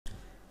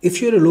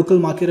if you're a local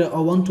marketer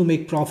or want to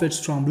make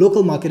profits from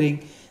local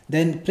marketing,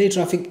 then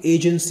Playtraffic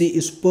Agency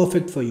is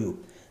perfect for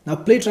you. Now,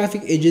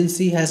 Playtraffic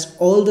Agency has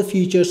all the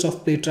features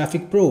of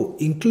Playtraffic Pro,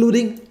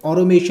 including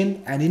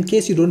automation. And in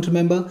case you don't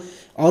remember,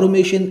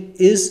 automation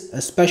is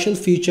a special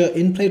feature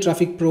in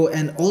Playtraffic Pro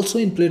and also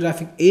in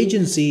Playtraffic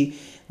Agency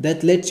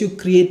that lets you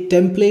create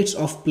templates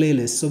of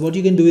playlists. So what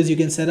you can do is you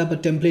can set up a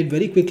template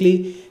very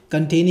quickly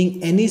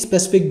containing any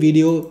specific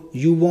video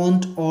you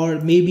want,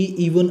 or maybe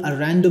even a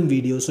random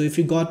video. So if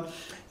you got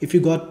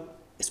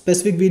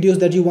specific videos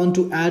that you want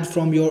to add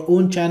from your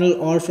own channel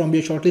or from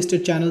your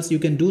shortlisted channels, you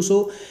can do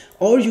so.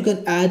 Or you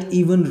can add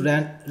even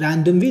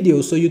random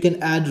videos. So you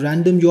can add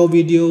random your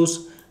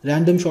videos,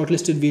 random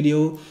shortlisted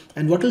video.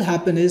 And what will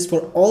happen is,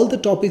 for all the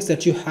topics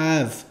that you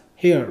have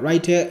here,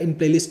 right here in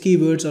playlist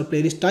keywords or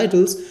playlist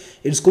titles,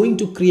 it's going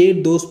to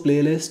create those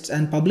playlists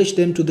and publish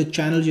them to the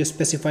channel you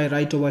specify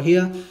right over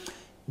here.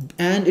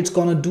 And it's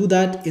gonna do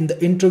that in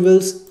the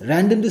intervals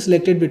randomly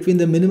selected between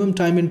the minimum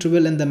time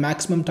interval and the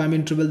maximum time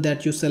interval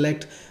that you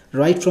select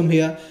right from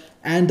here.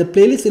 And the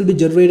playlist will be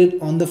generated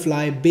on the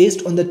fly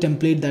based on the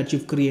template that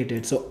you've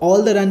created. So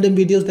all the random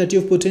videos that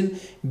you've put in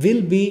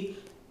will be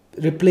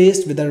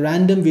replaced with a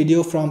random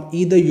video from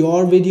either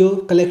your video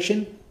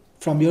collection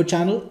from your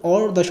channel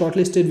or the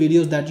shortlisted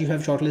videos that you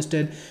have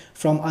shortlisted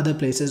from other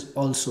places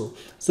also.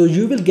 So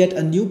you will get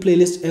a new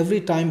playlist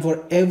every time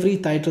for every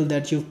title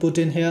that you've put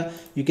in here.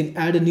 You can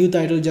add a new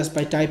title just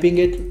by typing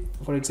it.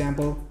 For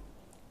example,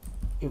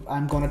 if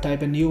I'm gonna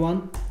type a new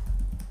one,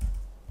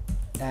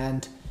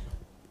 and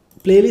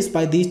playlists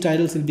by these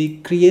titles will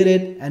be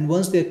created, and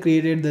once they're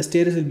created, the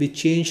status will be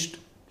changed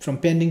from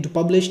pending to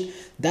published.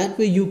 That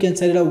way you can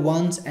set it up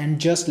once and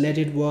just let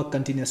it work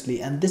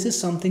continuously. And this is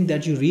something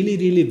that you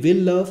really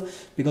will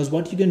love, because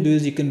what you can do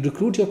is you can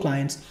recruit your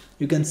clients,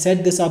 you can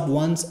set this up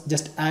once,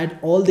 just add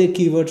all their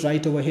keywords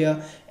right over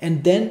here,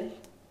 and then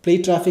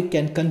Playtraffic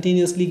can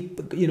continuously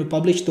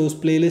publish those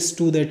playlists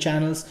to their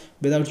channels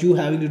without you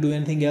having to do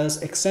anything else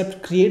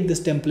except create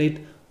this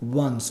template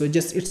once. So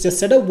it's just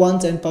set up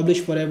once and publish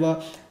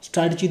forever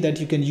strategy that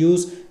you can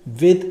use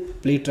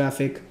with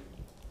Playtraffic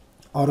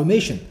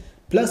automation.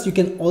 Plus, you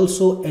can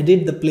also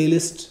edit the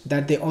playlist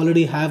that they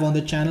already have on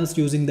the channels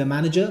using the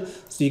manager.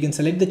 So you can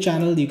select the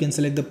channel, you can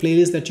select the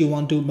playlist that you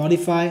want to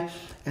modify,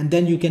 and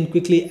then you can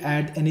quickly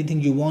add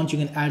anything you want. You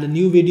can add a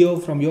new video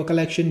from your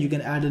collection, you can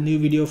add a new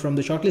video from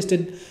the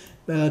shortlisted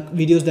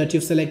videos that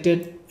you've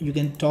selected. You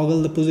can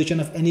toggle the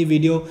position of any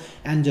video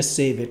and just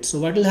save it. So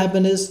what will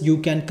happen is you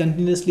can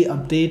continuously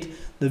update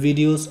the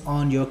videos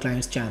on your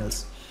clients'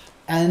 channels.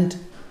 And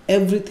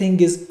everything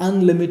is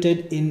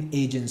unlimited in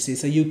agency.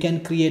 So you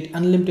can create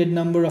unlimited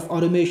number of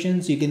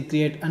automations, you can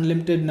create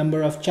unlimited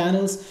number of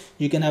channels,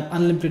 you can have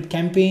unlimited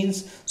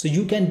campaigns. So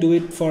you can do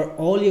it for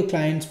all your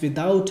clients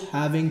without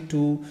having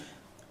to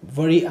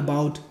worry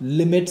about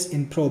limits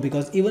in Pro,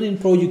 because even in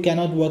Pro you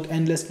cannot work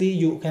endlessly.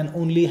 You can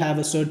only have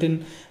a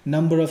certain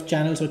number of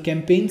channels or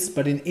campaigns,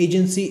 but in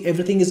agency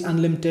everything is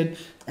unlimited,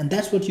 and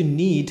that's what you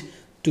need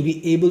to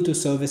be able to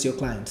service your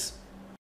clients.